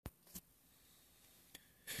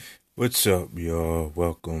What's up, y'all?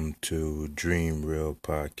 Welcome to Dream Real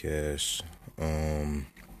Podcast. Um,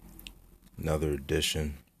 another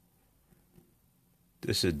edition.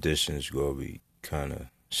 This edition is gonna be kind of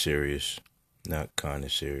serious, not kind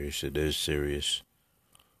of serious. It is serious.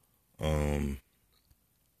 Um,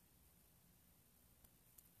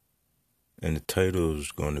 and the title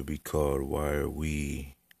is going to be called "Why Are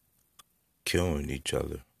We Killing Each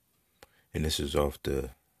Other?" And this is off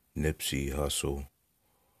the Nipsey Hussle,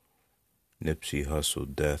 Nipsey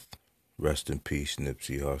Hussle death. Rest in peace,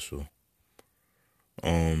 Nipsey Hussle.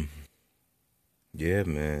 Um, yeah,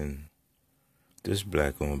 man. This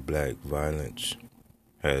black on black violence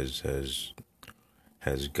has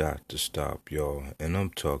has got to stop, y'all. And I'm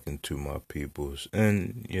talking to my peoples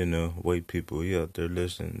and white people, you out there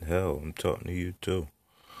listening. Hell, I'm talking to you too.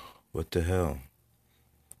 What the hell?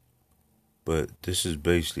 But this is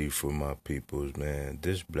basically for my peoples, man.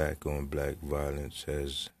 This black on black violence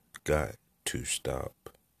has got to stop.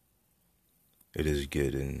 It is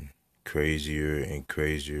getting crazier and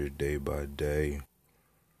crazier day by day.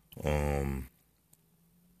 Um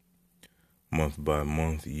Month by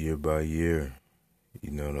month, year by year.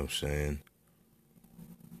 You know what I'm saying?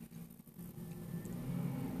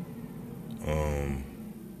 Um,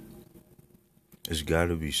 it's got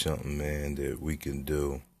to be something, man, that we can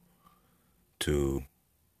do to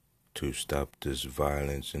stop this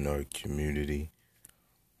violence in our community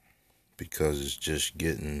because it's just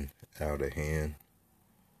getting out of hand.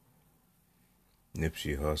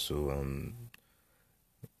 Nipsey Hussle,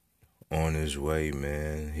 on his way,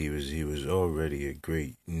 man. He was already a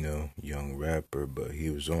great, young rapper, but he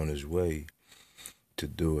was on his way to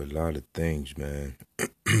do a lot of things, man,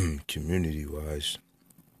 community wise.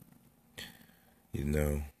 You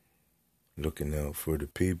know, looking out for the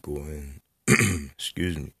people and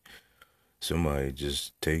excuse me, somebody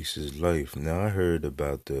just takes his life. Now I heard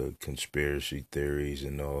about the conspiracy theories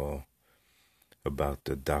and all about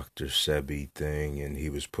the Dr. Sebi thing, and he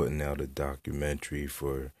was putting out a documentary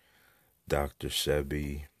for Dr.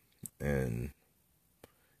 Sebi, and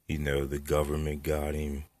the government got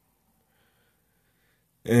him.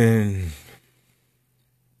 And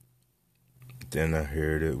then I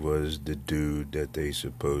heard it was the dude that they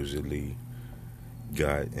supposedly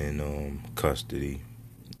got in custody.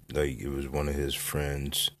 Like it was one of his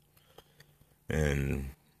friends,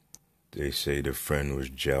 and they say the friend was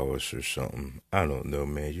jealous or something. I don't know,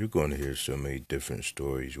 man. You're going to hear so many different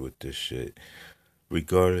stories with this shit.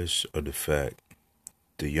 Regardless of the fact,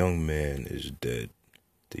 the young man is dead.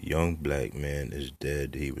 The young black man is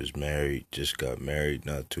dead. He was married, just got married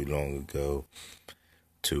not too long ago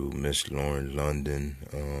to Miss Lauren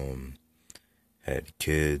London. Had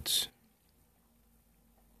kids.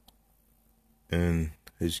 And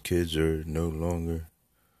his kids are no longer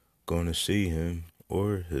going to see him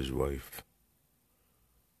or his wife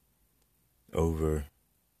over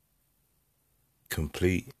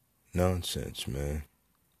complete nonsense, man.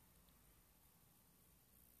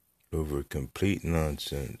 Over complete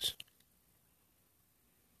nonsense.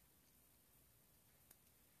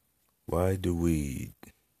 Why do we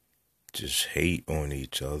just hate on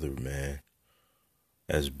each other, man?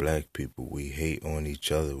 As black people, we hate on each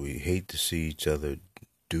other. We hate to see each other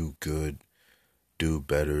do good, do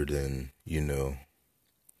better than,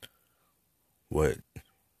 what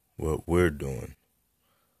what we're doing.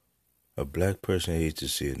 A black person hates to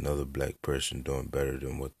see another black person doing better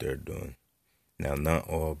than what they're doing. Now, not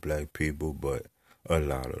all black people, but a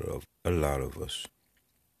lot of us.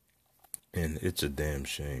 And it's a damn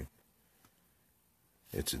shame.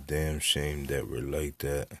 It's a damn shame that we're like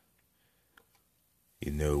that.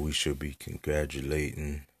 We should be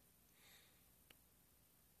congratulating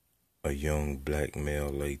a young black male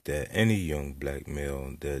like that. Any young black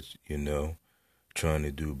male that's, trying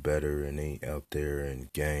to do better and ain't out there in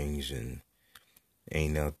gangs and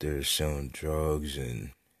ain't out there selling drugs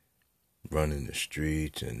and running the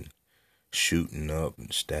streets and shooting up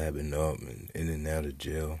and stabbing up and in and out of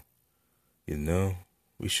jail.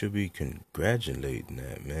 We should be congratulating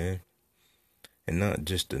that, man. And not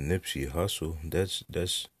just the Nipsey Hussle.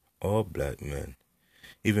 That's all black men.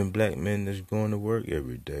 Even black men that's going to work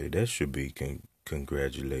every day. That should be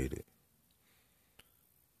congratulated.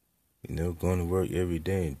 Going to work every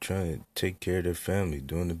day and trying to take care of their family,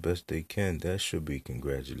 doing the best they can. That should be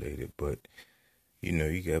congratulated. But,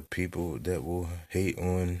 you got people that will hate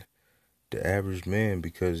on the average man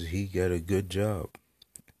because he got a good job.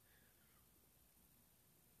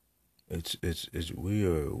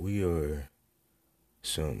 We are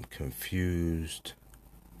some confused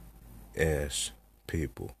ass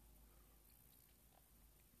people.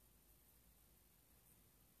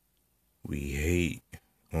 We hate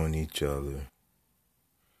on on each other.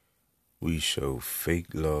 We show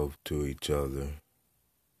fake love to each other.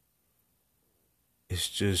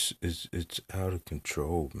 It's out of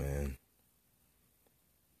control, man.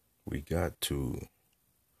 We got to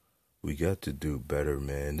do better,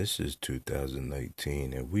 man. This is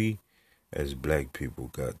 2019, and we as black people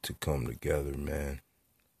got to come together, man.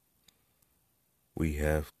 We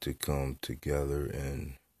have to come together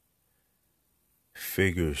and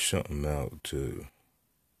figure something out to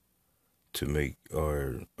make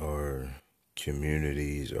our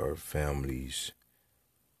communities, our families,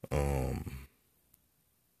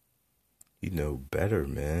 better,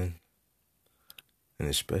 man. And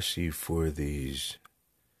especially for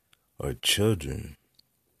our children,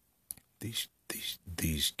 these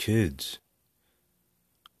kids.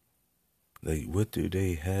 Like, what do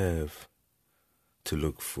they have to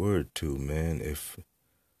look forward to, man, if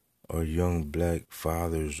our young black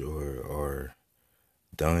fathers are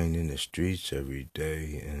dying in the streets every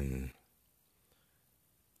day and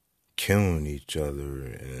killing each other,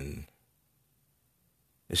 and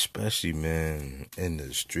especially, man, in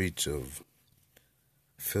the streets of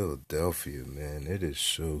Philadelphia, man. It is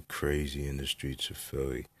so crazy in the streets of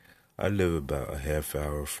Philly. I live about a half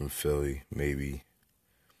hour from Philly, maybe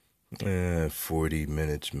 40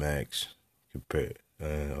 minutes max.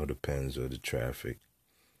 All depends on the traffic.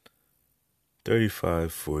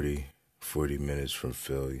 35, 40 minutes from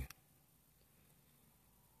Philly.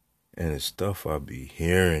 And the stuff I be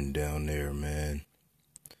hearing down there, man,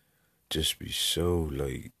 just be so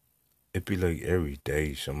like, it be like every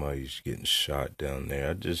day somebody's getting shot down there.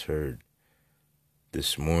 I just heard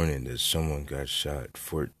this morning that someone got shot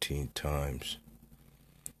 14 times.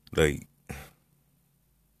 Like,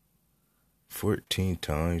 14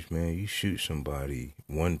 times, man. You shoot somebody,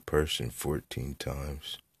 one person, 14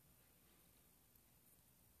 times.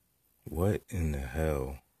 What in the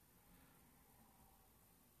hell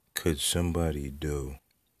could somebody do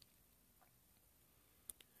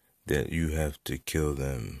that you have to kill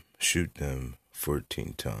them, shoot them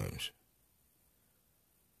 14 times?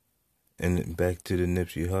 And back to the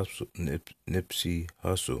Nipsey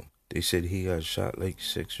Hussle. They said he got shot like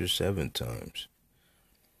 6 or 7 times.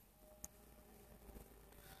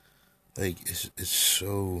 Like, it's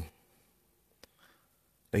so,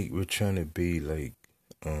 like, we're trying to be like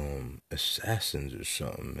assassins or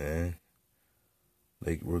something, man.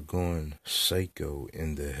 Like, we're going psycho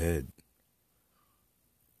in the head.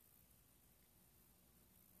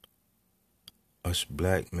 Us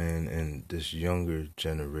black men and this younger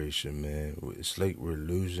generation, man, it's like we're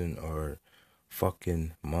losing our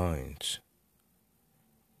fucking minds.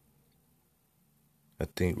 I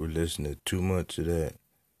think we're listening to too much of that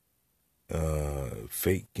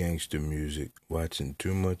fake gangster music, watching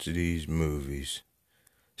too much of these movies.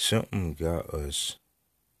 Something got us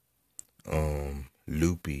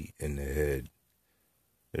loopy in the head.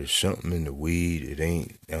 There's something in the weed. I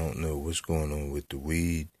don't know what's going on with the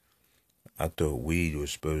weed. I thought weed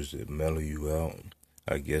was supposed to mellow you out.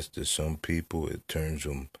 I guess to some people it turns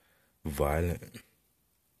them violent.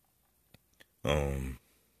 I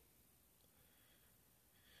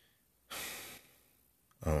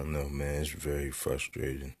don't know, man. It's very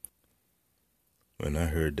frustrating. When I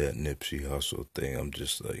heard that Nipsey Hussle thing, I'm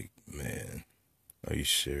just like, man, are you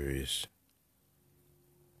serious?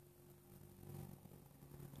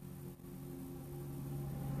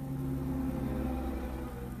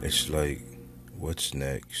 It's like, what's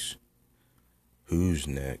next? Who's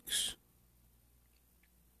next?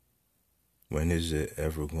 When is it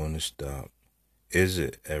ever going to stop? Is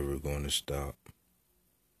it ever going to stop?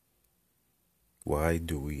 Why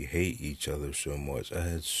do we hate each other so much? I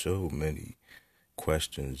had so many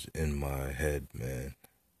questions in my head, man.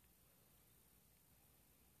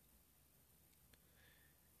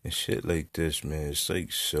 And shit like this, man, it's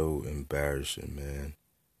like so embarrassing, man.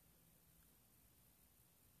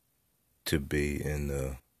 To be in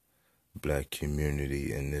the black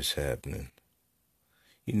community and this happening.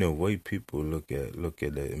 You know, white people look at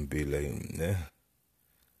it and be like, nah,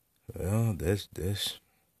 well, that's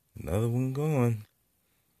another one gone.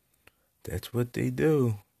 That's what they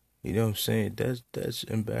do. You know what I'm saying? That's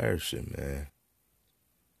embarrassing, man.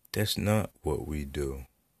 That's not what we do.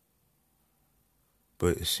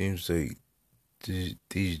 But it seems like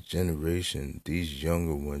these generation, these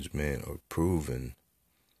younger ones, man, are proven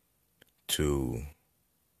to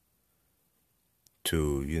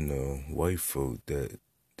white folk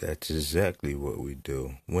that's exactly what we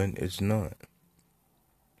do, when it's not.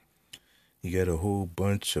 You got a whole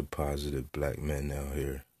bunch of positive black men out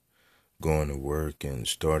here going to work and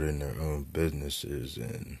starting their own businesses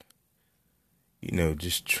and,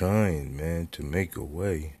 just trying, man, to make a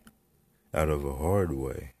way. out of a hard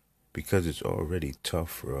way, because it's already tough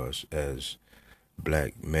for us as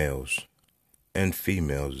black males and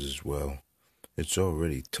females as well. It's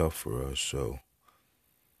already tough for us. So,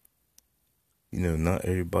 not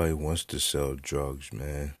everybody wants to sell drugs,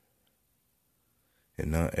 man.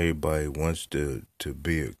 And not everybody wants to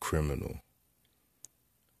be a criminal.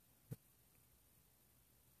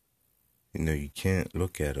 You can't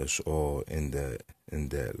look at us all in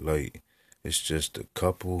that light. It's just a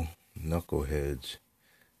couple knuckleheads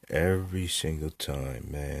every single time,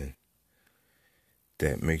 man,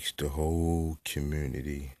 that makes the whole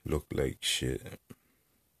community look like shit.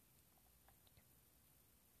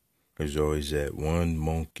 There's always that one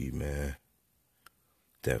monkey, man,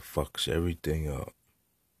 that fucks everything up.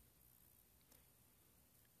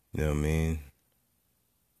 You know what I mean?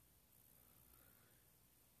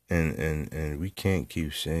 And we can't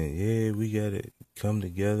keep saying, yeah, we gotta come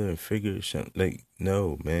together and figure something. Like,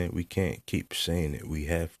 no, man, we can't keep saying it. We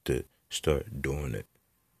have to start doing it.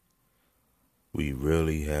 We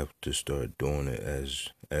really have to start doing it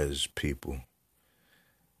as people,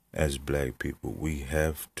 as black people. We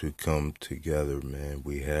have to come together, man.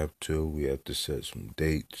 We have to set some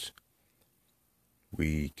dates.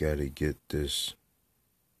 We gotta get this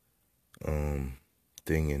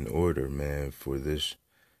thing in order, man, for this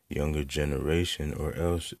younger generation, or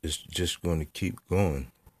else it's just going to keep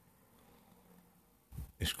going.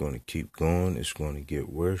 It's going to keep going. It's going to get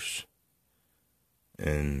worse.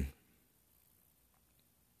 And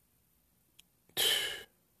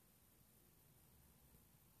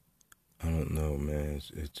I don't know, man.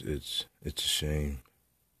 It's a shame.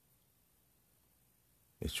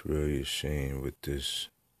 It's really a shame with this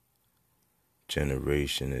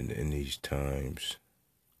generation and in these times,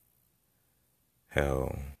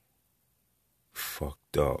 how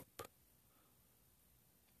fucked up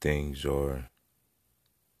things are.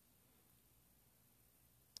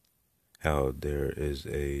 How there is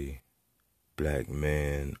a black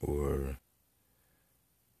man or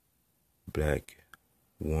black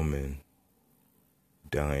woman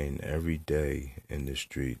dying every day in the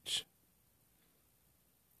streets.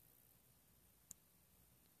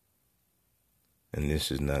 And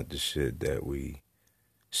this is not the shit that we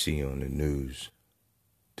see on the news.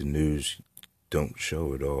 The news don't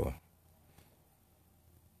show it all.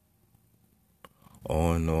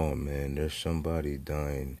 All in all, man, there's somebody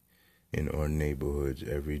dying in our neighborhoods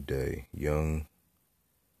every day. Young,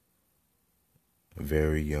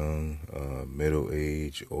 very young, middle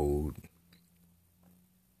age, old.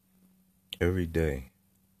 Every day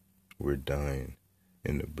we're dying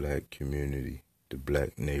in the black community, the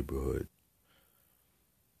black neighborhood.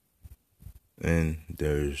 And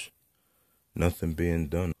there's nothing being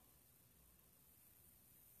done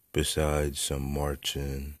besides some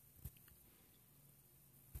marching,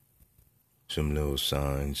 some little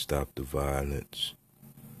signs, stop the violence.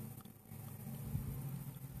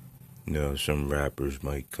 Some rappers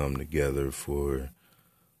might come together for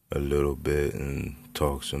a little bit and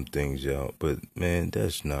talk some things out, but man,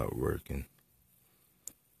 that's not working.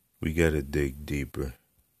 We gotta dig deeper.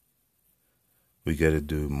 We gotta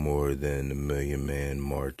do more than the Million Man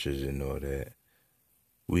marches and all that.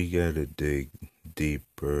 We gotta dig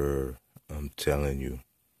deeper, I'm telling you,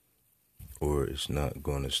 or it's not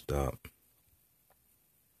gonna stop.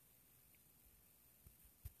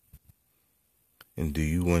 And do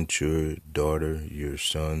you want your daughter, your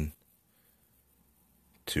son,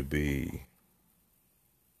 to be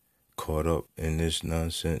caught up in this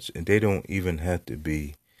nonsense? And they don't even have to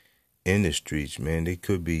be in the streets, man. They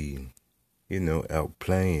could be, out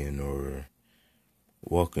playing or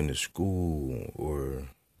walking to school or,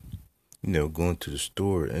 going to the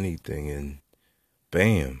store, anything, and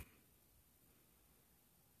bam.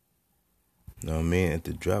 Know what I mean? At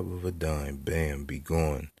the drop of a dime, bam, be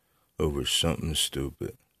gone over something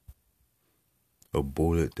stupid. A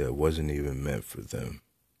bullet that wasn't even meant for them.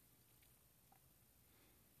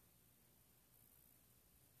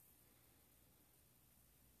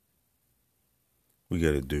 We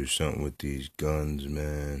gotta do something with these guns,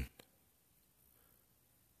 man.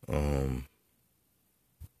 I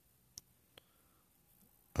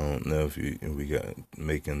don't know if we got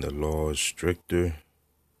making the laws stricter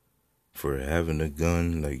for having a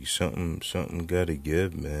gun. Like something gotta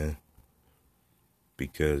give, man.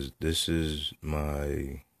 Because this is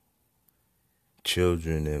my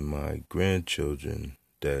children and my grandchildren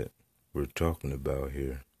that we're talking about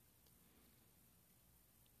here.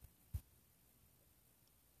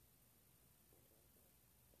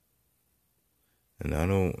 And I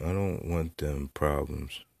don't want them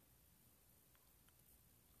problems.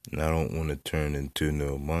 And I don't want to turn into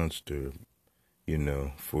no monster,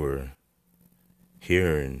 for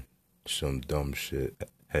hearing some dumb shit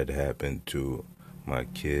had happened to my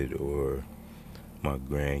kid or my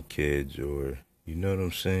grandkids, or you know what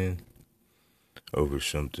I'm saying, over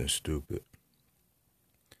something stupid,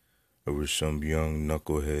 over some young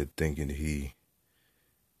knucklehead thinking he,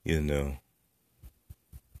 you know,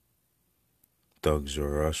 thugs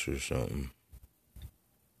are us or something.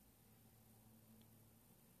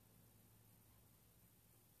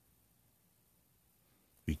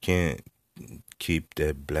 We can't keep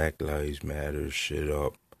that Black Lives Matter shit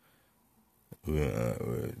up.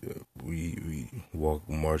 We walk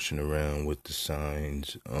marching around with the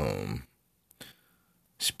signs,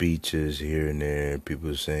 speeches here and there.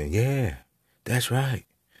 People saying, "Yeah, that's right."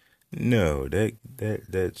 No, that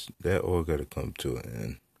all got to come to an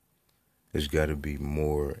end. There's got to be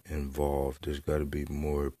more involved. There's got to be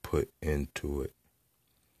more put into it.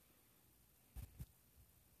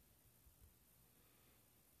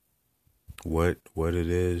 What it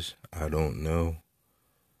is, I don't know.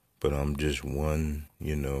 But I'm just one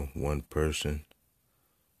person.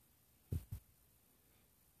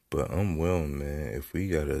 But I'm willing, man. If we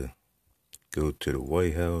gotta go to the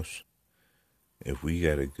White House, if we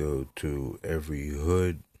gotta go to every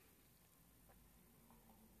hood,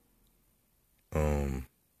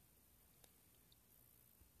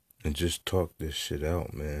 and just talk this shit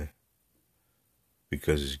out, man.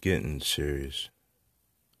 Because it's getting serious.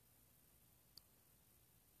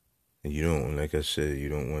 And you don't, like I said, you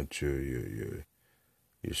don't want your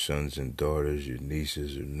sons and daughters, your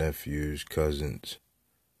nieces or nephews, cousins,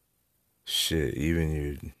 shit,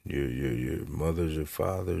 even your mothers or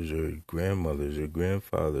fathers or grandmothers or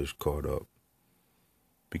grandfathers caught up.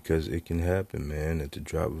 Because it can happen, man, at the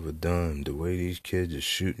drop of a dime. The way these kids are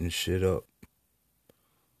shooting shit up.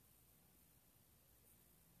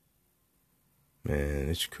 Man,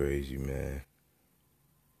 it's crazy, man.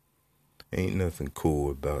 Ain't nothing cool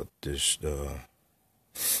about this,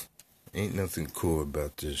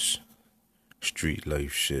 street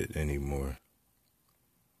life shit anymore.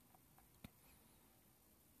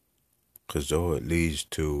 'Cause all it leads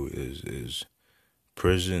to is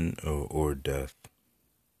prison or death.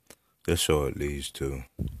 That's all it leads to.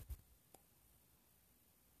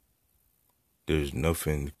 There's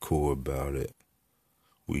nothing cool about it.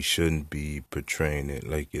 We shouldn't be portraying it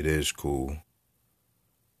like it is cool.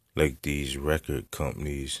 Like these record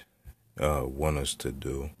companies want us to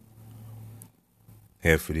do.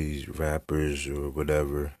 Half of these rappers or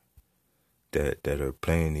whatever that are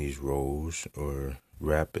playing these roles or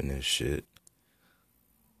rapping this shit,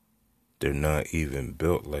 they're not even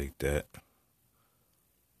built like that.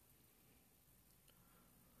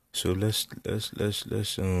 So let's let's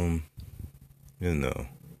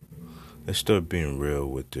start being real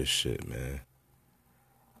with this shit, man.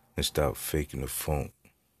 And stop faking the funk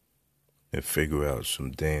and figure out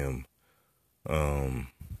some damn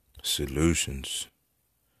solutions.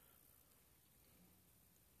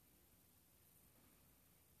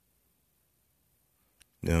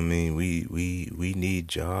 You know what I mean? We need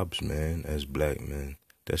jobs, man, as black men.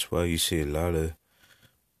 That's why you see a lot of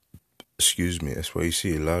that's why you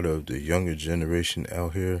see a lot of the younger generation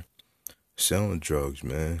out here selling drugs,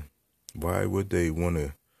 man. Why would they want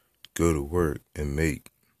to go to work and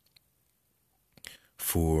make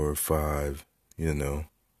 4 or 5,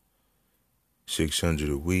 600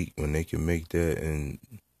 a week when they can make that in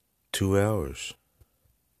 2 hours?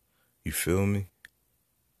 You feel me?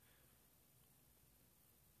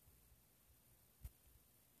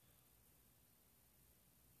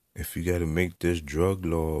 If you got to make this drug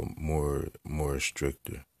law more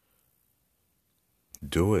stricter,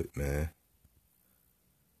 do it, man.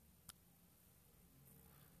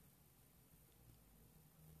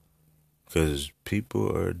 Because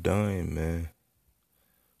people are dying, man.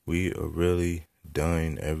 We are really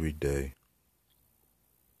dying every day.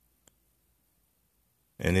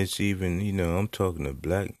 And it's even, I'm talking a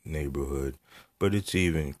black neighborhood, but it's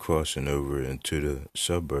even crossing over into the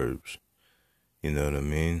suburbs. You know what I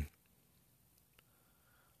mean?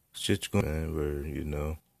 Shit's going on where, you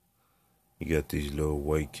got these little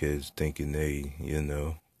white kids thinking they,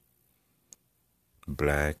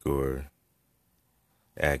 black or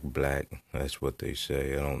act black. That's what they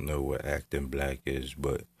say. I don't know what acting black is,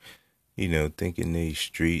 but, thinking they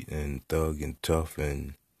street and thug and tough,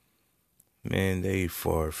 and, man, they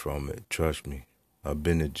far from it. Trust me. I've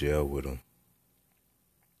been to jail with them.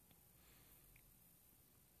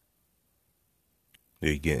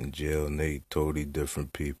 They get in jail and they totally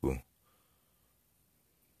different people.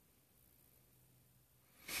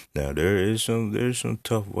 Now there's some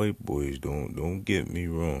tough white boys. Don't get me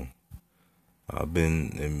wrong. I've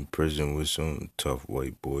been in prison with some tough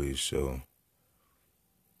white boys, so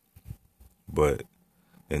But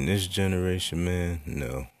in this generation, man,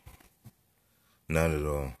 no, not at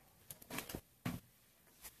all.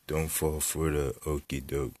 Don't fall for the okie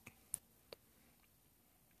doke.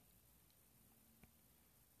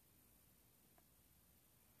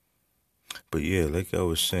 But yeah, like I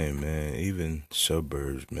was saying, man, even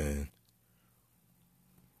suburbs, man.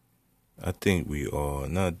 I think we all,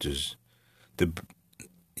 not just the,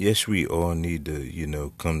 yes, we all need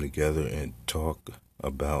to, come together and talk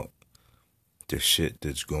about the shit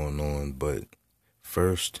that's going on. But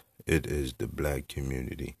first, it is the black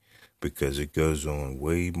community because it goes on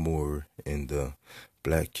way more in the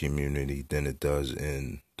black community than it does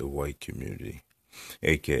in the white community,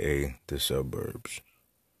 aka the suburbs.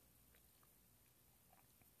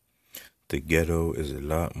 The ghetto is a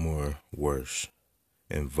lot more worse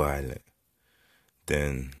and violent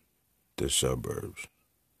than the suburbs.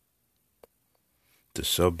 The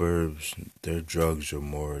suburbs, their drugs are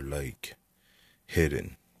more like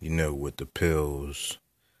hidden, with the pills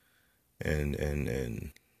and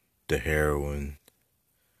the heroin.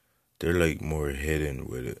 They're like more hidden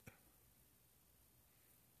with it.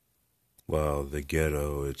 While the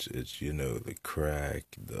ghetto, it's the crack,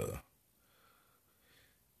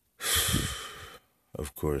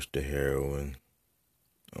 of course the heroin.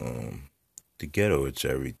 The ghetto, it's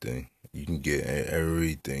everything. You can get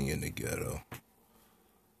everything in the ghetto.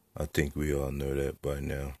 I think we all know that by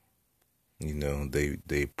now.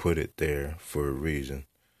 They put it there for a reason,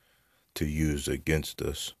 to use against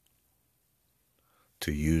us.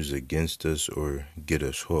 To use against us or get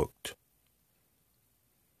us hooked.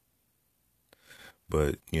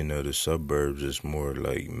 But, the suburbs is more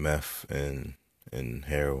like meth and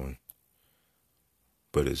heroin.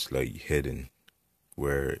 But it's like hidden.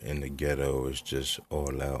 Where in the ghetto it's just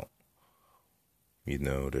all out.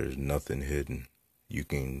 There's nothing hidden. You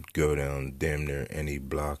can go down damn near any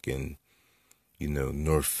block in,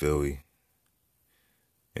 North Philly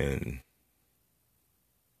and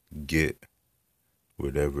get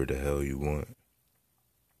whatever the hell you want.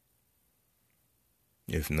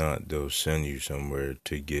 If not, they'll send you somewhere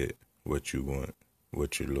to get what you want,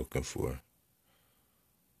 what you're looking for.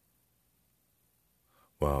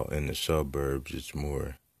 While in the suburbs, it's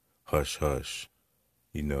more hush hush.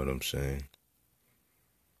 You know what I'm saying?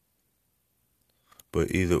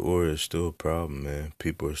 But either or is still a problem, man.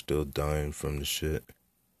 People are still dying from the shit.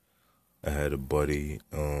 I had a buddy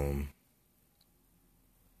that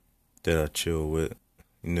I chill with.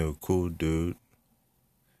 Cool dude.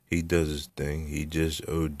 He does his thing. He just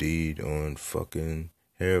OD'd on fucking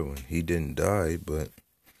heroin. He didn't die, but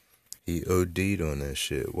he OD'd on that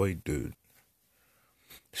shit. White dude.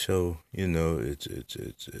 So, it's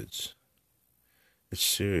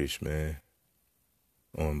serious, man.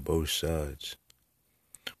 On both sides.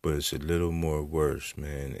 But it's a little more worse,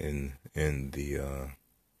 man, in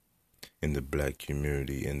the black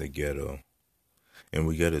community, in the ghetto. And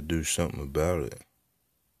we gotta do something about it.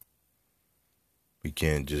 We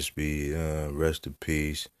can't just be rest in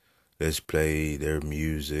peace. Let's play their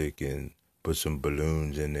music and put some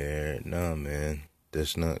balloons in there. Nah, man,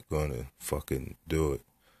 that's not gonna fucking do it.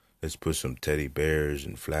 Let's put some teddy bears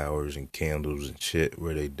and flowers and candles and shit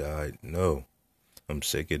where they died. No, I'm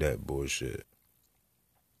sick of that bullshit.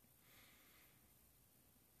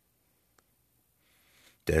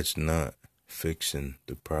 That's not fixing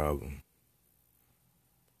the problem.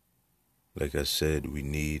 Like I said, we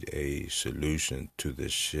need a solution to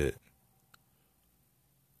this shit.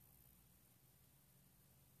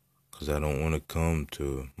 Because I don't want to come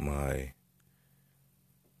to my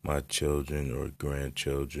children or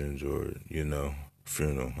grandchildren's or,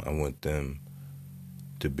 funeral. I want them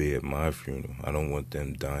to be at my funeral. I don't want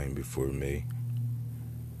them dying before me.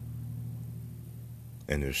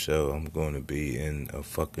 And if so, I'm going to be in a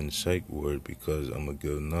fucking psych ward because I'm going to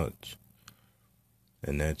go nuts.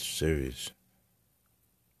 And that's serious.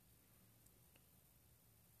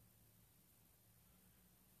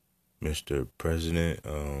 Mr. President,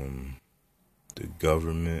 the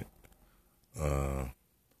government,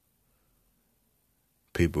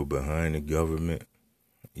 people behind the government,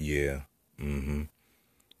 yeah,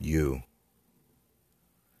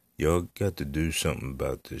 y'all got to do something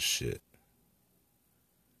about this shit.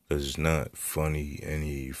 Cause it's not funny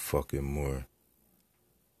any fucking more.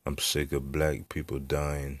 I'm sick of black people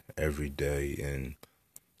dying every day and,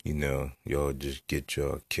 y'all just get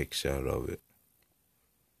y'all kicks out of it.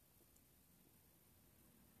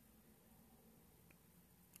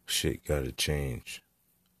 Shit gotta change.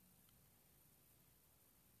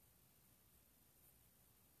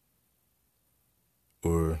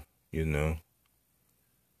 Or,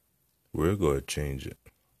 we're gonna change it.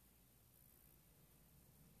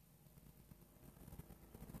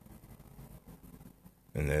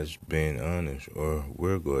 And that's being honest. Or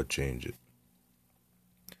we're going to change it.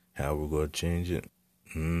 How we're going to change it?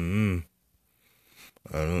 I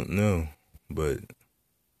don't know. But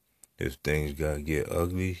if things got to get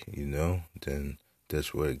ugly, then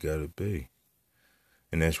that's where it got to be.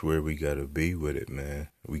 And that's where we got to be with it, man.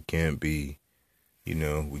 We can't be,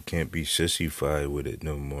 we can't be sissified with it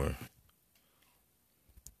no more.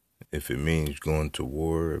 If it means going to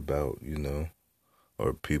war about,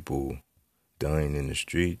 or people dying in the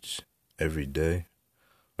streets every day,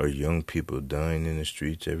 or young people dying in the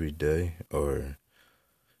streets every day, or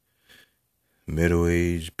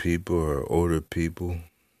middle-aged people or older people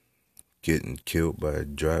getting killed by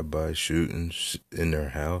drive-by shootings in their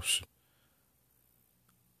house,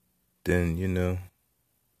 then,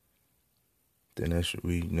 then that's what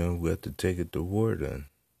we have to take it to war then.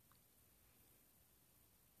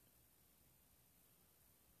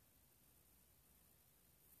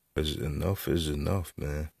 Because enough is enough,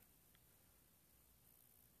 man.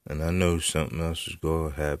 And I know something else is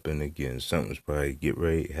going to happen again. Something's probably get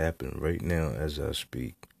ready to happen right now as I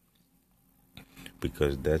speak.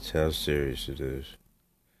 Because that's how serious it is.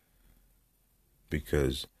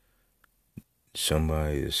 Because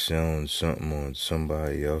somebody is selling something on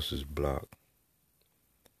somebody else's block.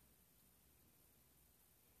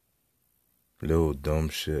 Little dumb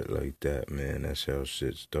shit like that, man. That's how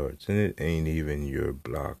shit starts. And it ain't even your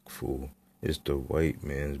block, fool. It's the white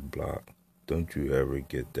man's block. Don't you ever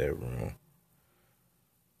get that wrong.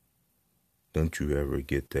 Don't you ever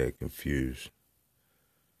get that confused.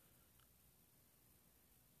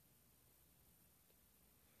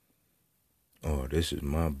 Oh, this is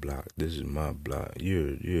my block. This is my block. You're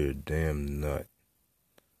a damn nut.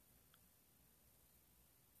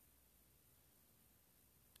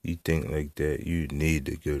 You think like that, you need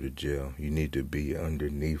to go to jail. You need to be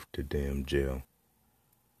underneath the damn jail.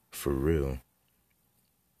 For real.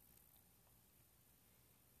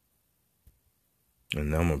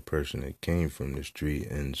 And I'm a person that came from the street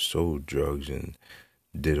and sold drugs and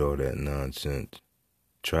did all that nonsense.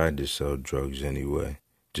 Tried to sell drugs anyway.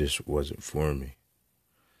 Just wasn't for me.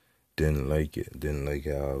 Didn't like it. Didn't like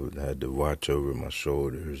how I had to watch over my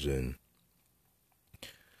shoulders and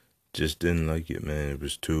just didn't like it, man. It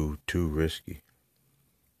was too risky.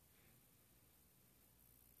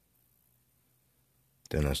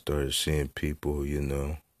 Then I started seeing people,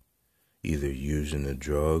 either using a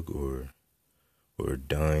drug or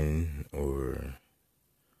dying or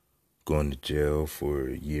going to jail for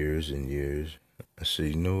years and years. I said,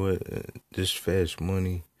 you know what? This fast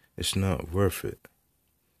money, it's not worth it.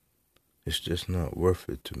 It's just not worth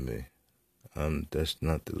it to me. That's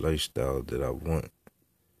not the lifestyle that I want.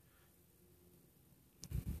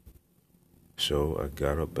 So I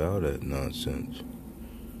got up out of that nonsense.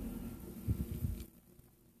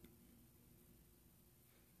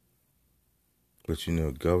 But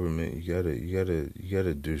government, you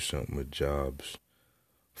gotta do something with jobs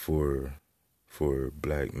for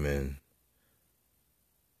black men.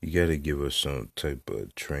 You gotta give us some type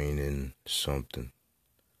of training, something.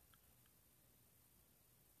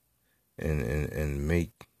 And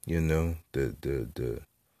make,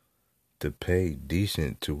 the pay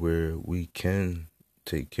decent to where we can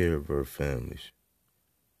take care of our families.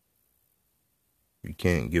 You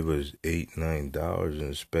can't give us $8, $9 and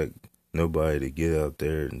expect nobody to get out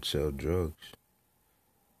there and sell drugs.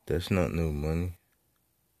 That's not no money.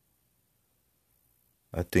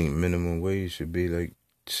 I think minimum wage should be like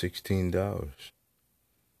 $16.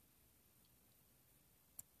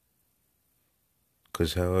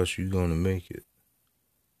 Cause how else you gonna make it?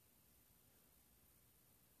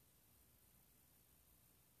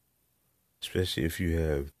 Especially if you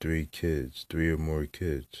have 3 kids, 3 or more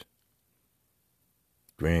kids,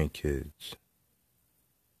 grandkids.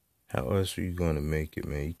 How else are you going to make it,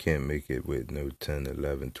 man? You can't make it with no $10,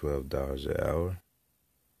 $11, $12 an hour.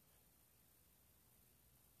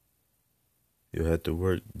 You'll have to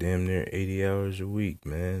work damn near 80 hours a week,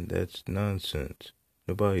 man. That's nonsense.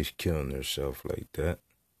 Nobody's killing themselves like that.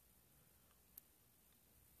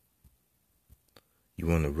 You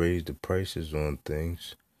want to raise the prices on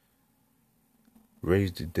things.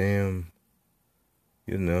 Raise the damn,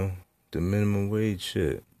 the minimum wage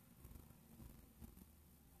shit.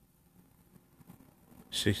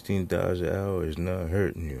 $16 an hour is not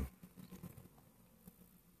hurting you.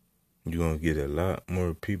 You're going to get a lot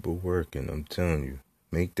more people working, I'm telling you.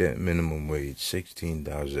 Make that minimum wage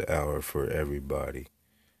 $16 an hour for everybody.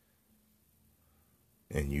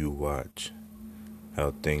 And you watch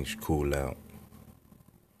how things cool out.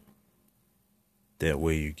 That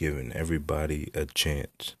way you're giving everybody a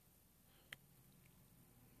chance.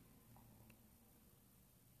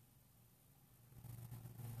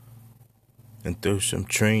 and throw some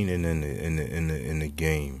training in the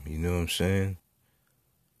game. You know what I'm saying?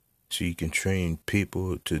 So you can train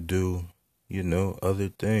people to do, other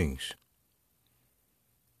things.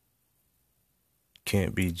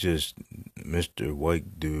 Can't be just Mr.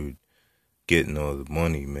 White Dude getting all the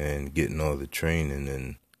money, man, getting all the training,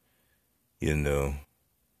 and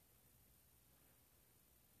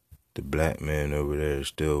the black man over there is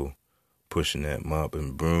still pushing that mop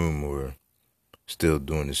and broom, or still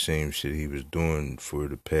doing the same shit he was doing for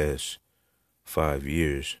the past 5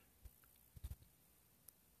 years.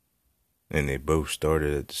 And they both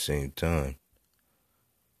started at the same time.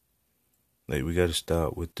 Like, we gotta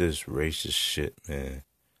stop with this racist shit, man.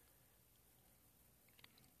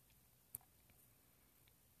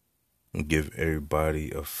 And give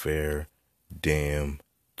everybody a fair damn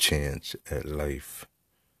chance at life.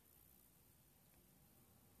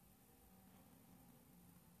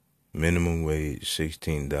 Minimum wage,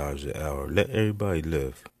 $16 an hour. Let everybody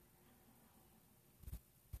live.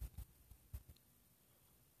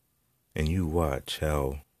 And you watch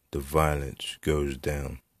how the violence goes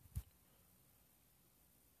down.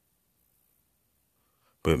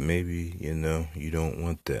 But maybe, you don't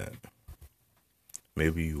want that.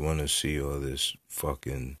 Maybe you want to see all this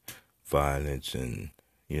fucking violence and,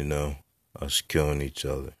 us killing each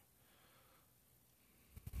other.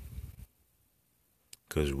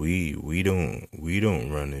 Cause we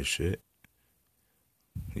don't run this shit.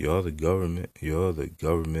 Y'all the government. Y'all the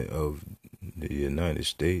government of the United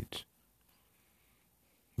States.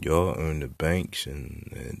 Y'all own the banks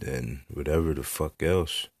and whatever the fuck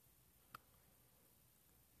else.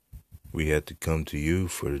 We had to come to you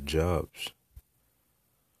for the jobs.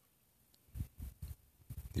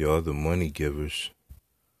 Y'all the money givers.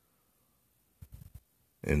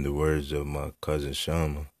 In the words of my cousin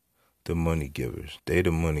Shama, the money givers. They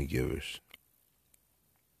the money givers.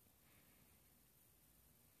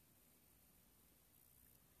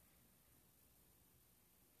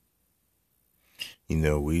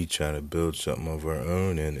 We try to build something of our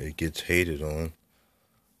own and it gets hated on.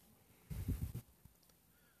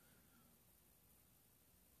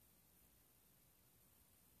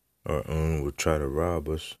 Our own will try to rob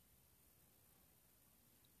us.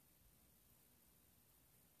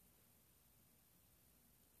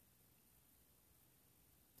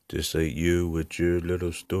 Just like you with your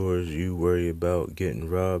little stores, you worry about getting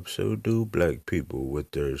robbed, so do black people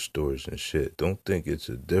with their stores and shit. Don't think it's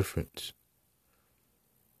a difference.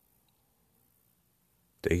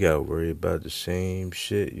 They gotta worry about the same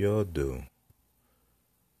shit y'all do.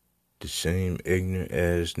 The same ignorant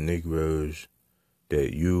ass Negroes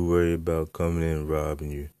that you worry about coming in and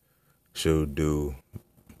robbing you, so do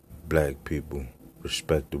black people,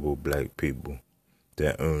 respectable black people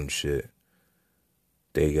that own shit.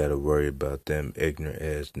 They gotta worry about them ignorant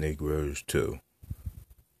ass Negroes too.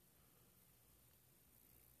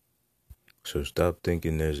 So stop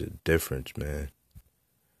thinking there's a difference, man.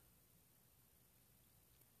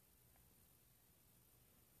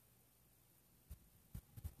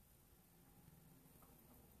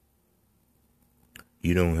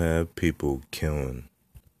 You don't have people killing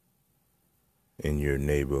in your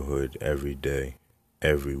neighborhood every day,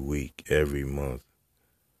 every week, every month.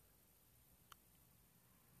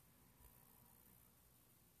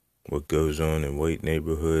 What goes on in white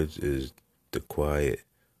neighborhoods is the quiet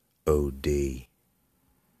OD.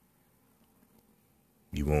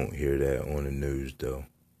 You won't hear that on the news, though.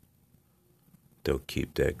 They'll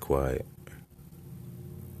keep that quiet.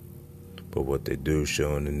 But what they do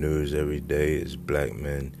show in the news every day is black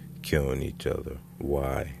men killing each other.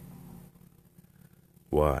 Why?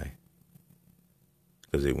 Why?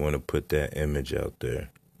 Because they want to put that image out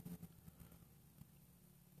there.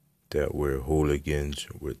 That we're hooligans,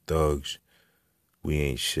 we're thugs, we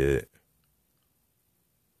ain't shit.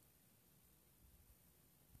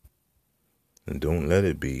 And don't let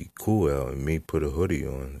it be cool out and me put a hoodie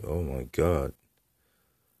on. Oh my God.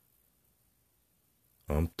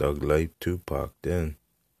 I'm Thug Life Tupac then.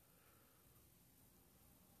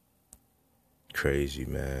 Crazy,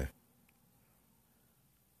 man.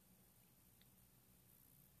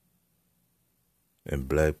 And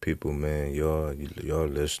black people, man, y'all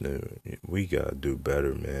listening, we gotta do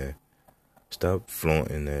better, man. Stop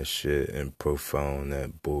flaunting that shit and profiling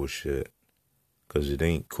that bullshit. Cause it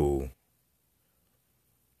ain't cool.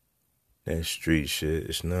 That street shit,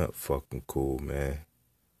 it's not fucking cool, man.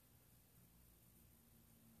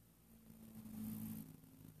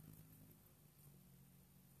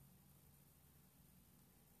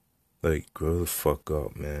 Like, grow the fuck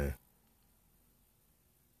up, man.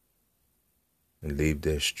 And leave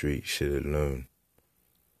that street shit alone.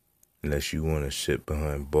 unless you want to sit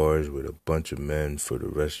behind bars with a bunch of men for the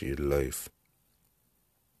rest of your life.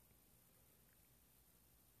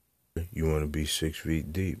 You want to be 6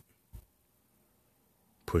 feet deep,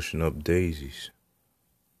 pushing up daisies,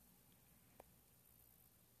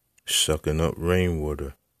 sucking up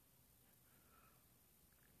rainwater.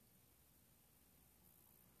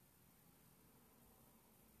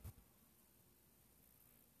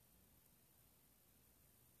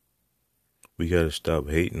 We gotta stop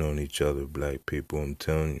hating on each other, black people, I'm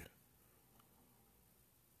telling you.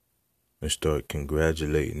 And start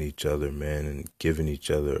congratulating each other, man, and giving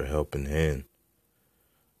each other a helping hand.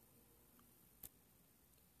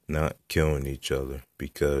 Not killing each other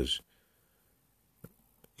because,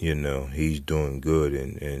 he's doing good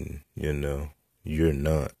and you're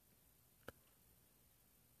not.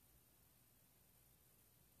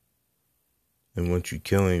 And once you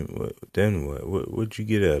kill him, then what? What'd you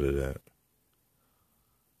get out of that?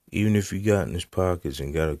 Even if you got in his pockets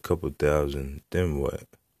and got a couple thousand, then what?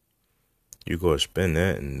 You're gonna spend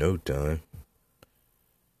that in no time.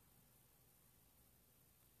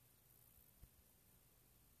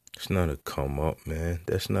 It's not a come up, man.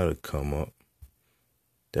 That's not a come up.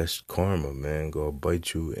 That's karma, man. Gonna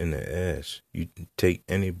bite you in the ass. You take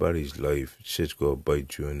anybody's life, shit's gonna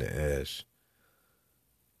bite you in the ass.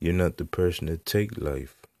 You're not the person to take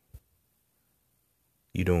life.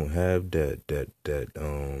 You don't have that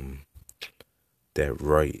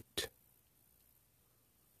right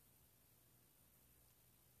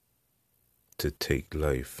to take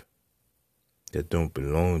life. That don't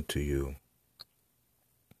belong to you.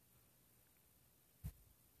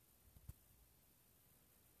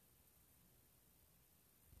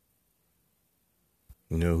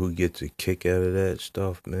 You know who gets a kick out of that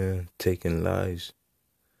stuff, man? Taking lives?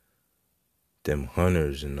 Them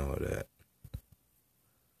hunters and all that.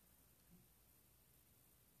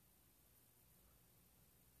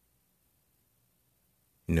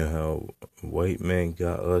 You know how white men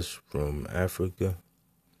got us from Africa?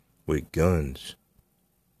 With guns.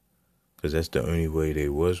 Because that's the only way they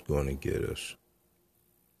was going to get us.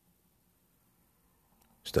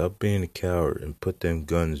 Stop being a coward and put them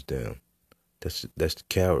guns down. That's the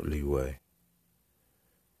cowardly way.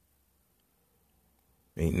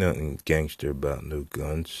 Ain't nothing gangster about no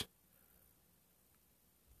guns.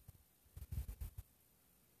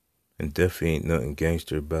 And definitely ain't nothing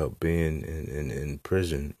gangster about being in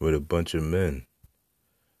prison with a bunch of men.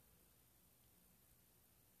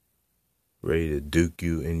 Ready to duke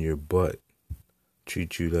you in your butt.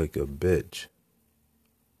 Treat you like a bitch.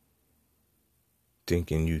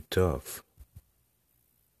 Thinking you tough.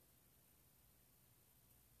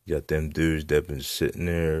 Got them dudes that been sitting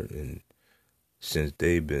there and since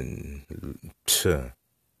they been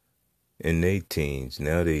in their teens.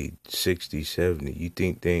 Now they 60, 70. You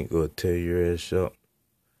think they ain't gonna tear your ass up?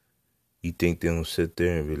 You think they don't sit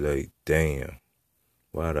there and be like, damn,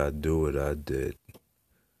 why'd I do what I did?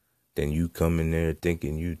 Then you come in there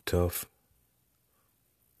thinking you tough.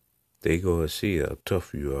 They gonna see how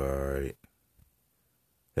tough you are, alright?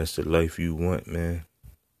 That's the life you want, man.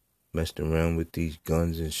 Messing around with these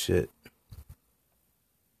guns and shit.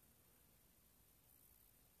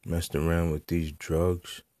 Messing around with these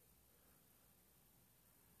drugs.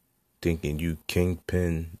 Thinking you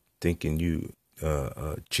Kingpin. Thinking you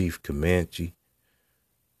Chief Comanche.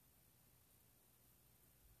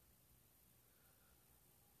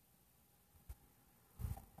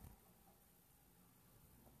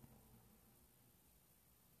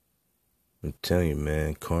 I'm telling you,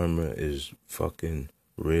 man, karma is fucking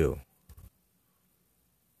real.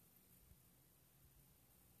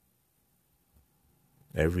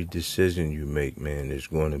 Every decision you make, man, there's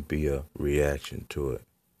going to be a reaction to it.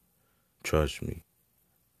 Trust me.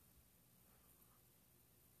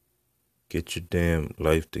 Get your damn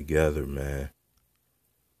life together, man.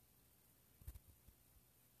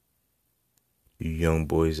 You young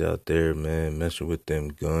boys out there, man, messing with them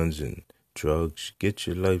guns and drugs, get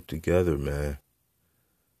your life together, man.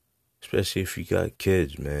 Especially if you got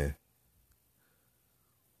kids, man.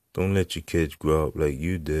 Don't let your kids grow up like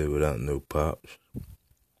you did without no pops.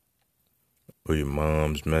 Or your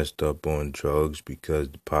mom's messed up on drugs because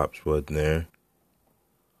the pops wasn't there.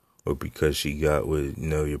 Or because she got with,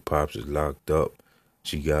 your pops is locked up.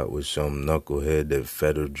 She got with some knucklehead that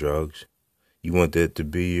fed her drugs. You want that to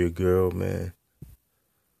be your girl, man?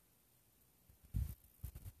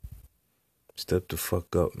 Step the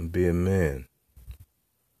fuck up and be a man.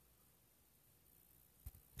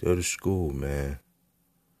 Go to school, man.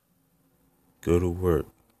 Go to work.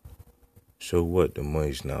 So what? The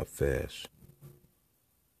money's not fast.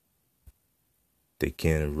 They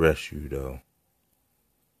can't arrest you, though.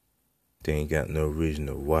 They ain't got no reason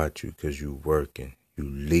to watch you because you working. You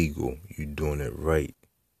legal. You doing it right.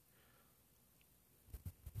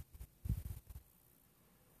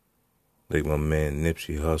 Like my man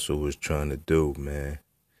Nipsey Hussle was trying to do, man.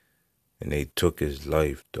 And they took his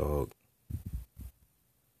life, dog.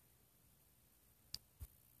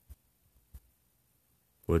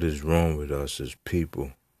 What is wrong with us as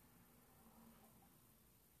people?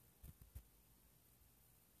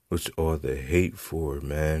 What's all the hate for,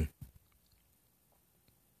 man?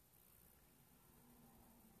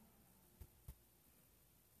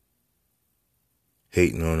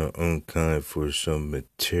 Hating on our own kind for some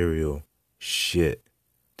material shit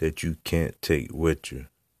that you can't take with you.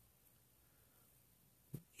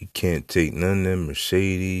 You can't take none of them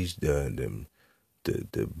Mercedes, the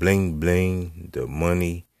bling bling, the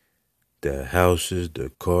money, the houses, the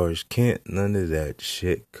cars. Can't none of that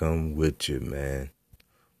shit come with you, man.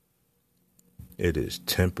 It is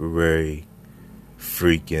temporary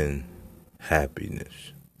freaking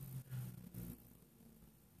happiness.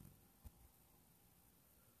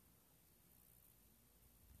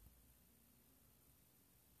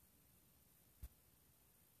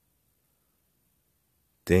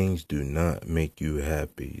 Things do not make you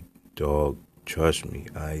happy, dog. Trust me,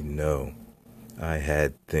 I know. I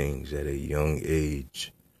had things at a young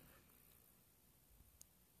age.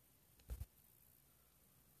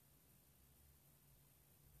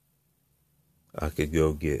 I could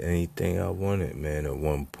go get anything I wanted, man, at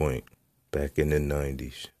one point, back in the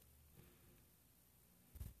 90s.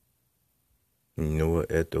 You know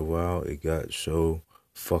what? After a while, it got so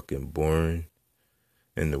fucking boring.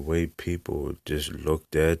 And the way people just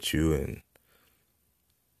looked at you and,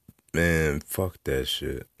 man, fuck that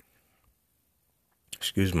shit.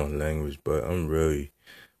 Excuse my language, but I'm really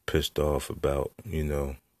pissed off about,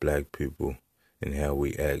 black people and how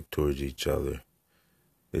we act towards each other.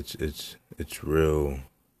 It's real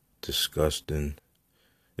disgusting.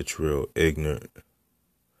 It's real ignorant.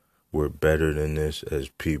 We're better than this as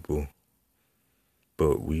people.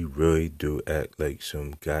 But we really do act like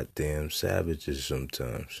some goddamn savages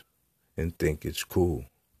sometimes and think it's cool.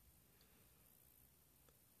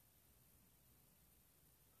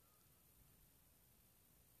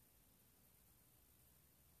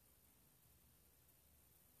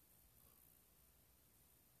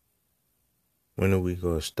 When are we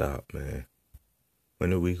gonna stop, man?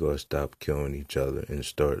 When are we gonna stop killing each other and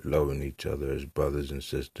start loving each other as brothers and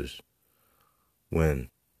sisters? When?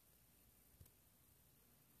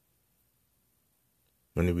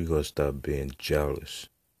 When are we gonna stop being jealous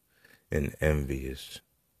and envious?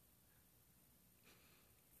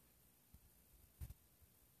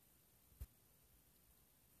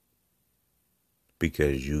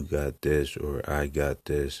 Because you got this or I got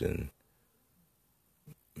this and,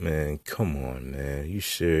 man, come on, man. You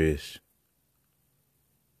serious?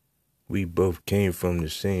 We both came from the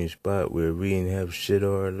same spot where we didn't have shit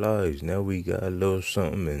all our lives. Now we got a little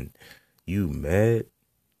something and you mad?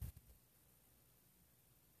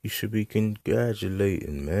 You should be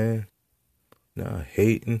congratulating, man. Not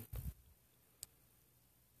hating.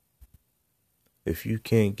 If you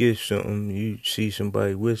can't get something, you see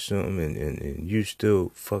somebody with something and you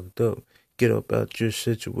still fucked up, get up out your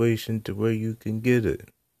situation to where you can get it.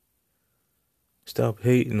 Stop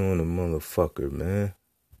hating on a motherfucker, man.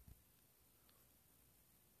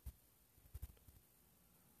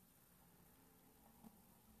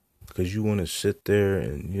 Because you want to sit there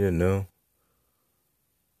and,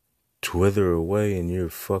 twither away in your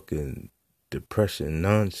fucking depression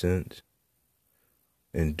nonsense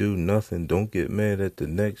and do nothing. Don't get mad at the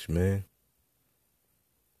next man.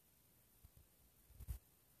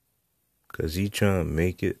 Because he trying to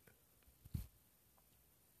make it.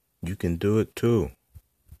 You can do it too.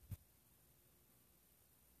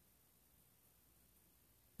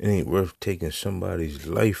 It ain't worth taking somebody's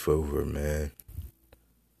life over, man.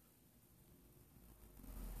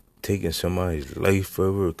 Taking somebody's life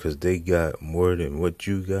over because they got more than what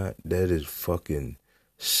you got, that is fucking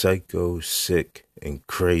psycho, sick, and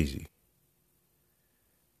crazy.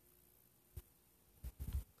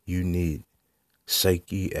 You need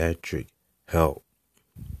psychiatric help.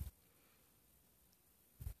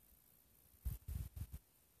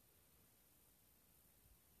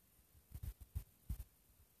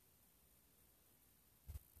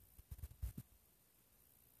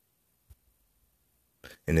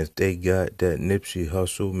 And if they got that Nipsey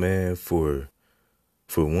Hussle, man, for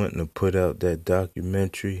wanting to put out that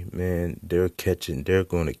documentary, man, they're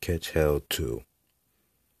going to catch hell too.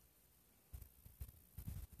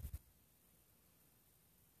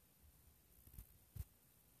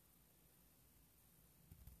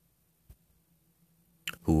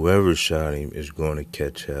 Whoever shot him is going to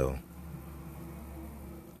catch hell.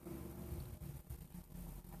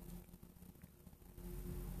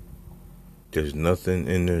 There's nothing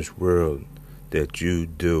in this world that you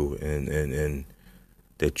do and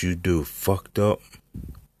that you do fucked up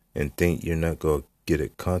and think you're not going to get a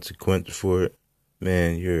consequence for it.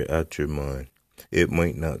 Man, you're out your mind. It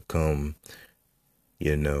might not come,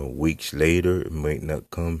 weeks later. It might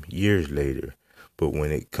not come years later. But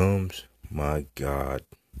when it comes, my God,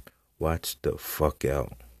 watch the fuck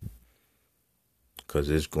out. Because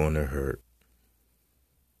it's going to hurt.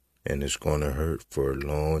 And it's going to hurt for a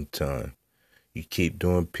long time. You keep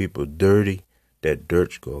doing people dirty, that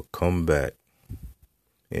dirt's going to come back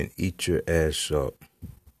and eat your ass up.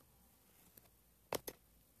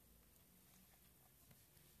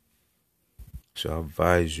 So I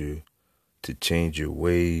advise you to change your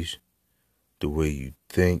ways, the way you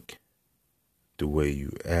think, the way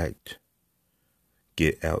you act.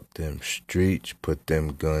 Get out them streets, put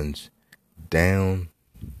them guns down,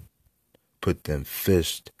 put them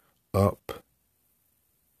fists up,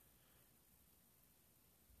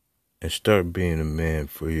 and start being a man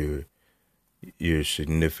for your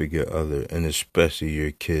significant other, and especially your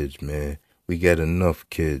kids, man. We got enough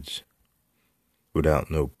kids without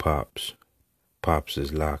no pops. Pops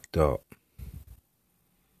is locked up.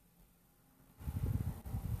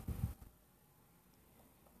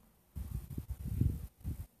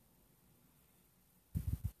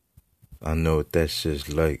 I know what that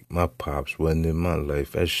shit's like. My pops wasn't in my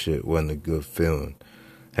life. That shit wasn't a good feeling.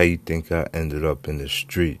 How you think I ended up in the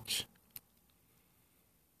streets?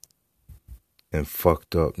 And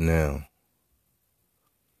fucked up now.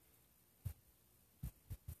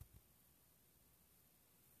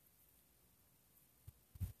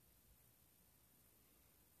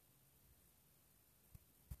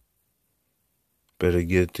 Better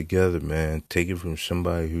get it together, man. Take it from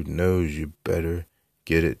somebody who knows you better.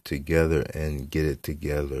 Get it together and get it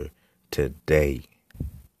together today.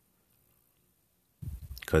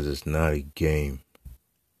 Because it's not a game.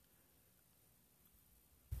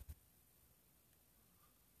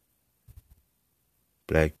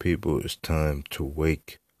 Black people, it's time to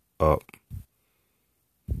wake up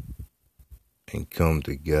and come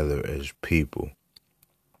together as people.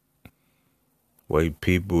 White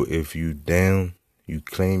people, if you down, you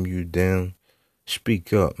claim you down,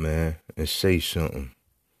 speak up, man, and say something.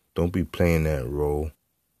 Don't be playing that role.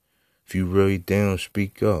 If you really down,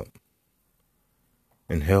 speak up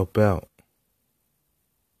and help out.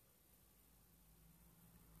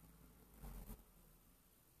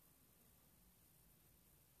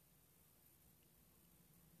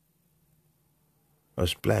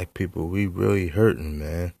 Us black people, we really hurting,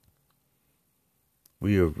 man.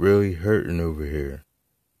 We are really hurting over here.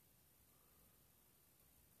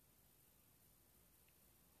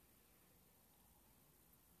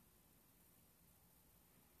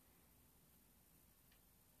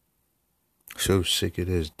 So sick of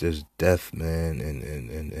this death, man,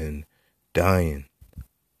 and dying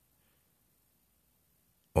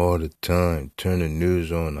all the time. Turn the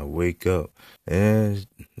news on, I wake up, and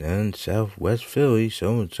Southwest Philly,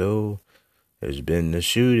 so-and-so, there's been a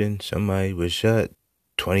shooting. Somebody was shot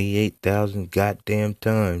 28,000 goddamn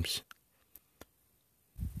times.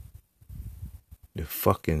 You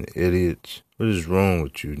fucking idiots. What is wrong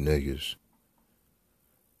with you niggas?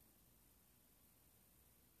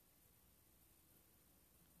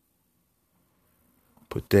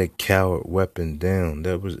 Put that coward weapon down.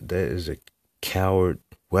 That is a coward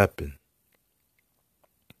weapon.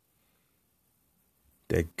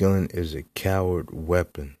 That gun is a coward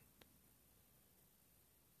weapon.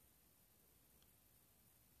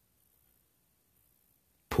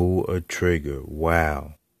 Pull a trigger.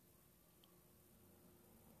 Wow.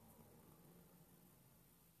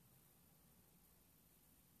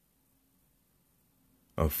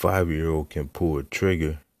 A 5-year-old can pull a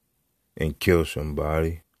trigger and kill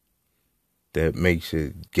somebody. That makes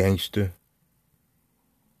it gangster.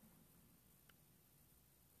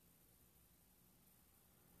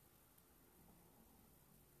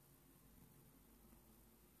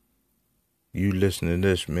 You listen to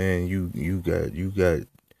this, man. You got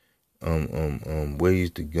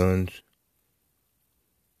ways to guns,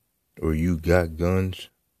 or you got guns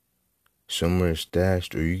somewhere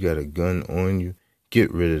stashed, or you got a gun on you.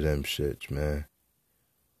 Get rid of them shits, man.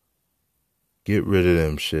 Get rid of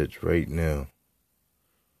them shits right now.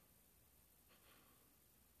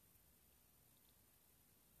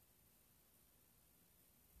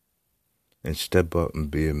 And step up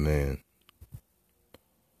and be a man.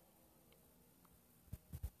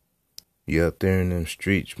 You out there in them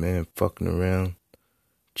streets, man, fucking around,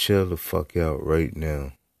 chill the fuck out right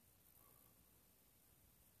now.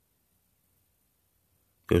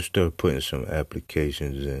 Go start putting some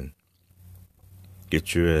applications in.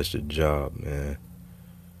 Get your ass a job, man.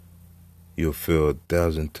 You'll feel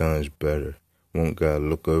 1,000 times better. Won't gotta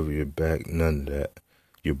look over your back, none of that.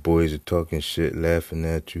 Your boys are talking shit, laughing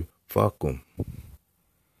at you. Fuck them.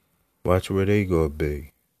 Watch where they gonna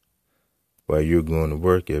be. While you're going to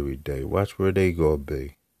work every day, watch where they gonna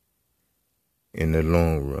be. In the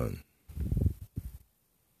long run.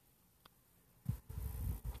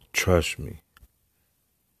 Trust me.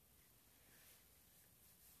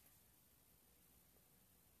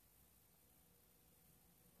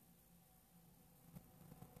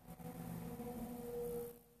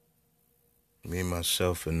 Me,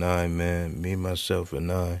 myself, and I, man. Me, myself,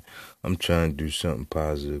 and I. I'm trying to do something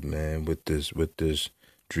positive, man, with this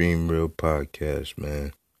Dream Real podcast,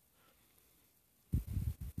 man.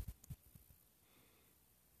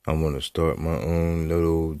 I want to start my own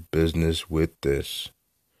little business with this.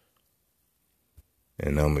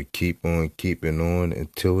 And I'm going to keep on keeping on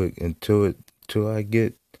until I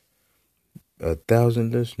get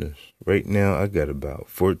 1,000 listeners. Right now, I got about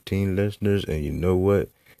 14 listeners, and you know what?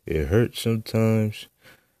 It hurts sometimes,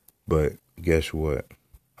 but guess what?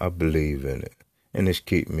 I believe in it, and it's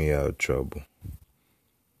keeping me out of trouble.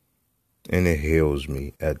 And it heals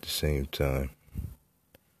me at the same time.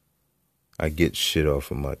 I get shit off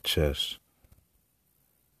of my chest.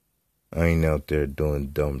 I ain't out there doing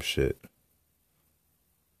dumb shit.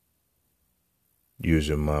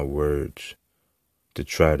 Using my words to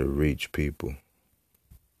try to reach people.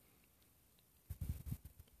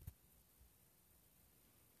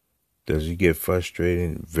 Does it get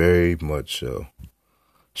frustrating? Very much so.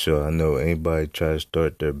 So I know anybody try to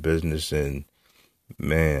start their business, and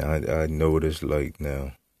man, I know what it's like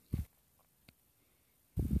now.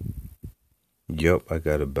 Yup, I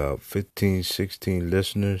got about 15, 16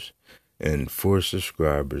 listeners and 4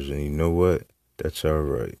 subscribers, and you know what? That's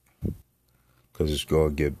alright. Because it's going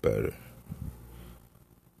to get better.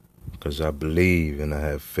 Because I believe and I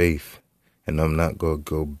have faith, and I'm not going to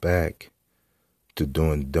go back to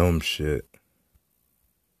doing dumb shit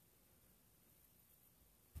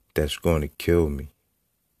that's going to kill me.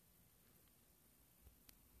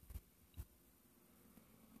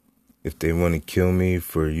 If they want to kill me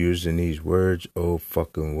for using these words, oh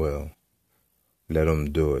fucking well. Let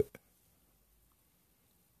them do it.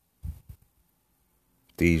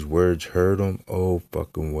 These words hurt them, oh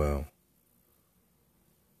fucking well.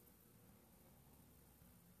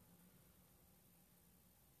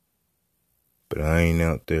 But I ain't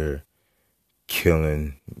out there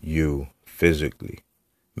killing you physically.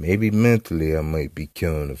 Maybe mentally I might be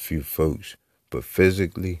killing a few folks, but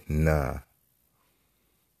physically, nah.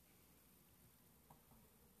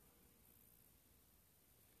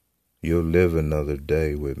 You'll live another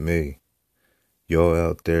day with me. Y'all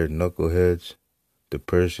out there knuckleheads, the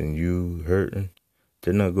person you hurting,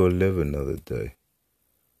 they're not gonna live another day.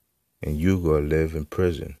 And you gonna live in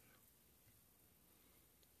prison.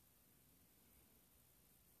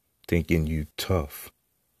 Thinking you tough.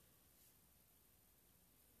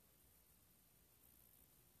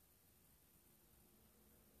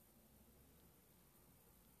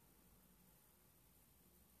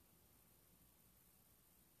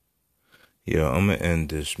 Yeah, I'm gonna end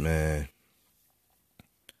this, man.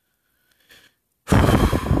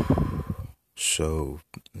 So,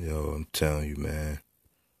 I'm telling you, man.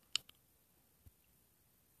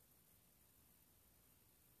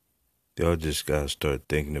 Y'all just gotta start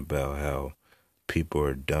thinking about how people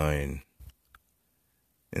are dying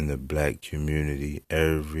in the black community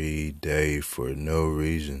every day for no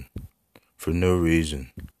reason. For no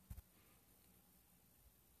reason.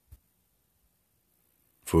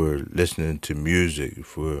 For listening to music,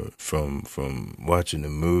 from watching a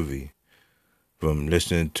movie, from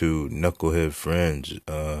listening to knucklehead friends,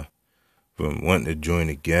 from wanting to join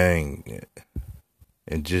a gang,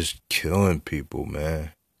 and just killing people,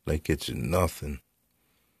 man, like it's nothing.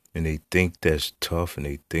 And they think that's tough, and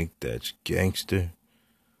they think that's gangster.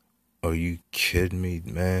 Are you kidding me,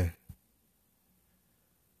 man?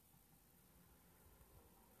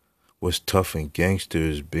 What's tough and gangster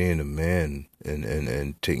is being a man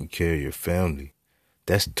and taking care of your family.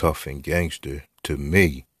 That's tough and gangster to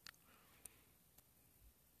me.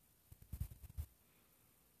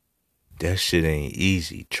 That shit ain't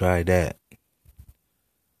easy. Try that.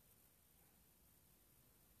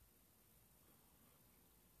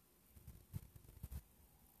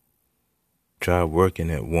 Try working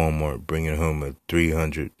at Walmart, bringing home a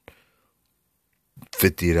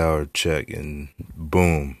 $350 check, and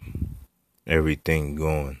boom, everything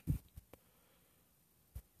going.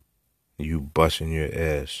 You busting your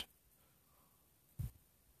ass.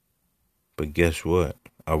 But guess what?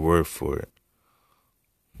 I work for it.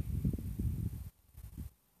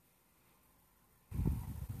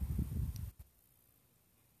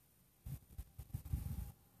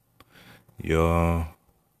 Y'all,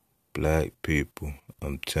 black people,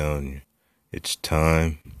 I'm telling you, it's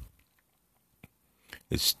time.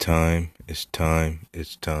 It's time. It's time.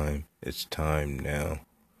 It's time. It's time now.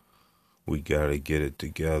 We gotta get it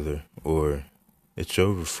together or it's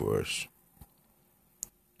over for us.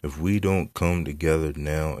 If we don't come together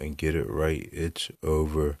now and get it right, it's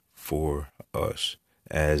over for us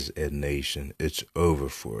as a nation. It's over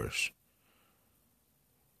for us.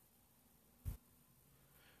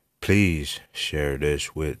 Please share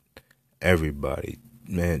this with everybody.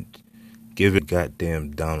 Man, give it to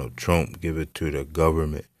goddamn Donald Trump. Give it to the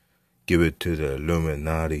government. Give it to the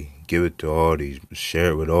Illuminati. Give it to all these.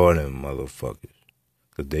 Share it with all them motherfuckers.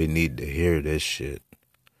 Because they need to hear this shit.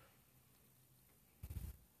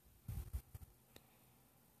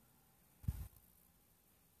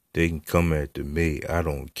 They can come after me. I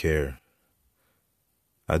don't care.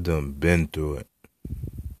 I done been through it.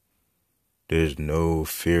 There's no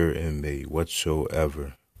fear in me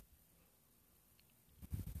whatsoever.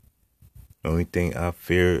 The only thing I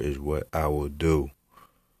fear is what I will do.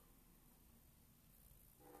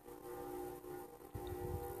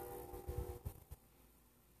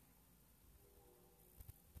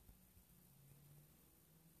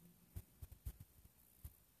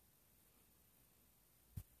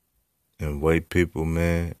 And white people,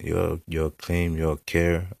 man, y'all claim y'all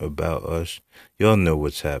care about us. Y'all know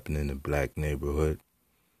what's happening in the black neighborhood.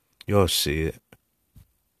 Y'all see it.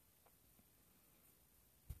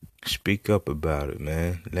 Speak up about it,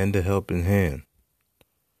 man. Lend a helping hand.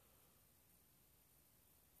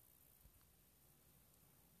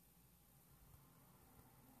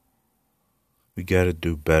 We gotta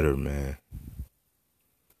do better, man.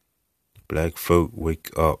 Black folk,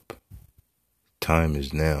 wake up. Time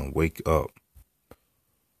is now. Wake up.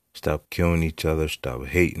 Stop killing each other. Stop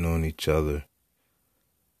hating on each other.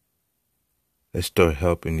 Let's start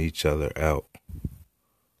helping each other out.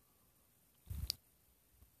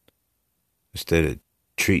 Instead of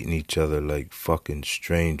treating each other like fucking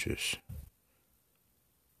strangers.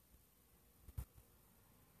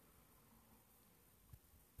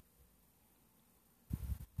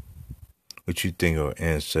 What you think our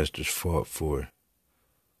ancestors fought for?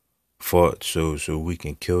 Fought so we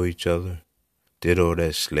can kill each other? Did all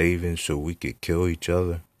that slaving so we could kill each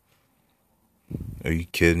other? Are you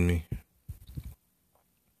kidding me?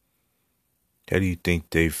 How do you think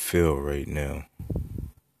they feel right now?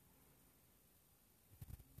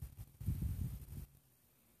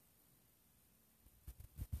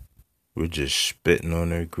 We're just spitting on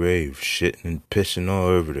their grave, shitting and pissing all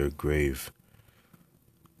over their grave.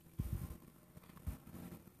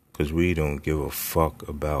 'Cause we don't give a fuck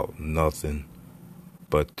about nothing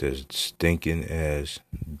but the stinking ass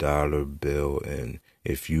dollar bill. And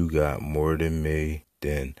if you got more than me,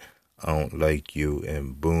 then I don't like you,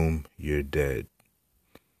 and boom, you're dead.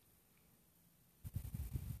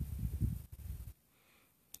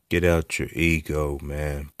 Get out your ego,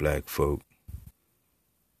 man, black folk.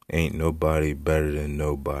 Ain't nobody better than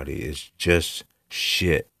nobody. It's just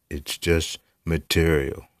shit. It's just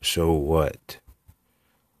material. So what?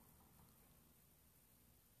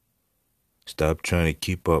 Stop trying to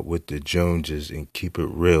keep up with the Joneses and keep it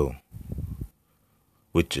real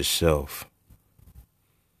with yourself.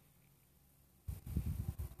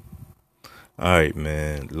 Alright,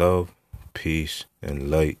 man. Love, peace,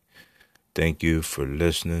 and light. Thank you for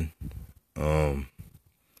listening.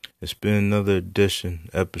 It's been another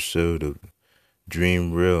episode of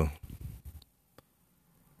Dream Real.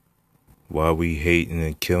 Why we hating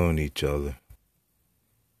and killing each other?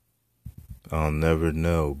 I'll never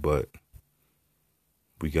know, but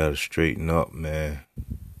we gotta straighten up, man.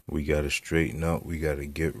 We gotta straighten up. We gotta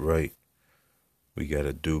get right. We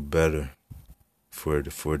gotta do better for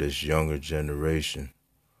this younger generation.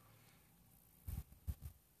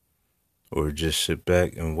 Or just sit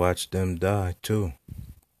back and watch them die too.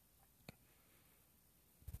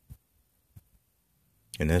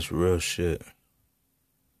 And that's real shit.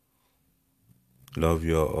 Love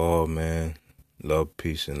y'all all, man. Love,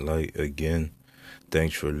 peace, and light again.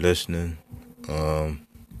 Thanks for listening.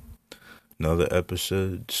 Another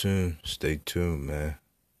episode soon. Stay tuned, man.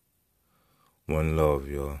 One love,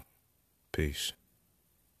 y'all. Peace.